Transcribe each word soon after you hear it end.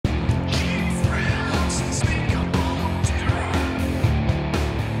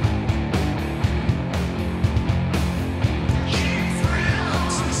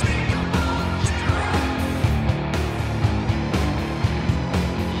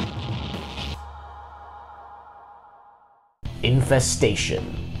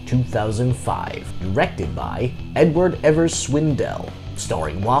Infestation, 2005, directed by Evers-Swindell,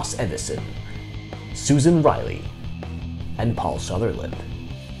 starring Ross Evison, Susan Riley, and Paul Sutherland.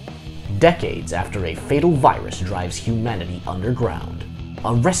 Decades after a fatal virus drives humanity underground,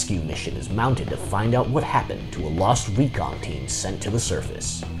 a rescue mission is mounted to find out what happened to a lost recon team sent to the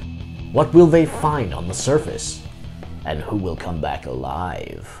surface. What will they find on the surface? And who will come back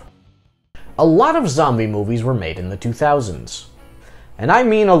alive? A lot of zombie movies were made in the 2000s. And I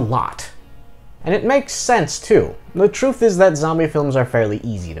mean a lot. And it makes sense too. The truth is that zombie films are fairly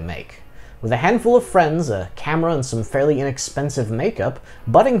easy to make. With a handful of friends, a camera, and some fairly inexpensive makeup,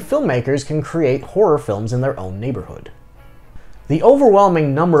 budding filmmakers can create horror films in their own neighborhood. The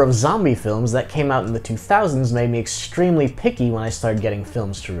overwhelming number of zombie films that came out in the 2000s made me extremely picky when I started getting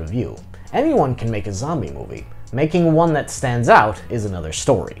films to review. Anyone can make a zombie movie. Making one that stands out is another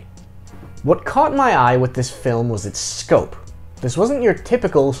story. What caught my eye with this film was its scope. This wasn't your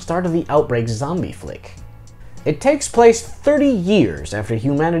typical start-of-the-outbreak zombie flick. It takes place 30 years after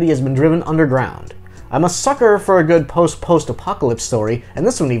humanity has been driven underground. I'm a sucker for a good post-apocalypse story, and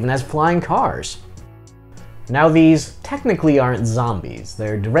this one even has flying cars. Now these technically aren't zombies,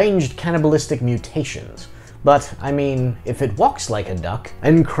 they're deranged cannibalistic mutations. But, I mean, if it walks like a duck,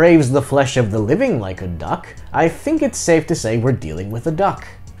 and craves the flesh of the living like a duck, I think it's safe to say we're dealing with a duck.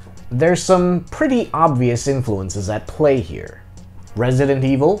 There's some pretty obvious influences at play here. Resident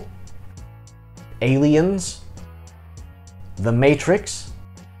Evil, Aliens, The Matrix,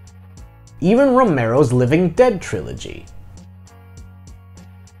 even Romero's Living Dead trilogy.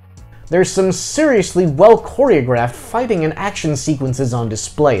 There's some seriously well-choreographed fighting and action sequences on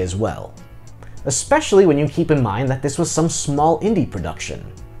display as well. Especially when you keep in mind that this was some small indie production.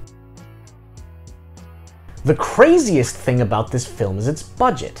 The craziest thing about this film is its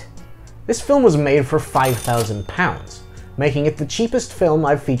budget. This film was made for £5,000, making it the cheapest film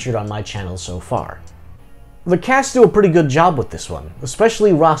I've featured on my channel so far. The cast do a pretty good job with this one,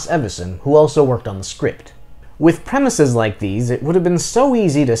 especially Ross Evison, who also worked on the script. With premises like these, it would have been so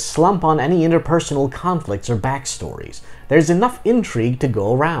easy to slump on any interpersonal conflicts or backstories. There's enough intrigue to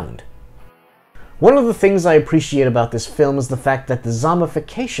go around. One of the things I appreciate about this film is the fact that the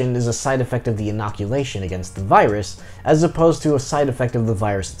zombification is a side effect of the inoculation against the virus, as opposed to a side effect of the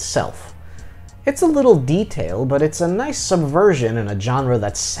virus itself. It's a little detail, but it's a nice subversion in a genre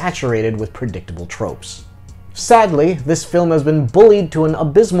that's saturated with predictable tropes. Sadly, this film has been bullied to an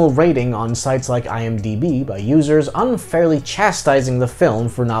abysmal rating on sites like IMDb by users unfairly chastising the film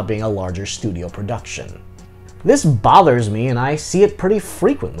for not being a larger studio production. This bothers me, and I see it pretty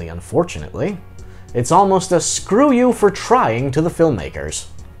frequently, unfortunately. It's almost a screw you for trying to the filmmakers.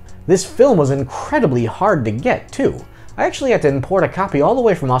 This film was incredibly hard to get, too. I actually had to import a copy all the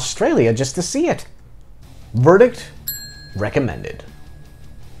way from Australia just to see it. Verdict: recommended.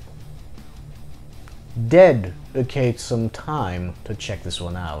 Dedicate some time to check this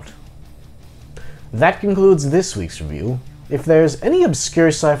one out. That concludes this week's review. If there's any obscure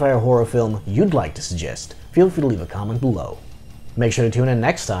sci-fi or horror film you'd like to suggest, feel free to leave a comment below. Make sure to tune in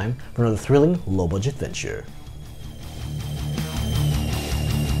next time for another thrilling, low-budget venture.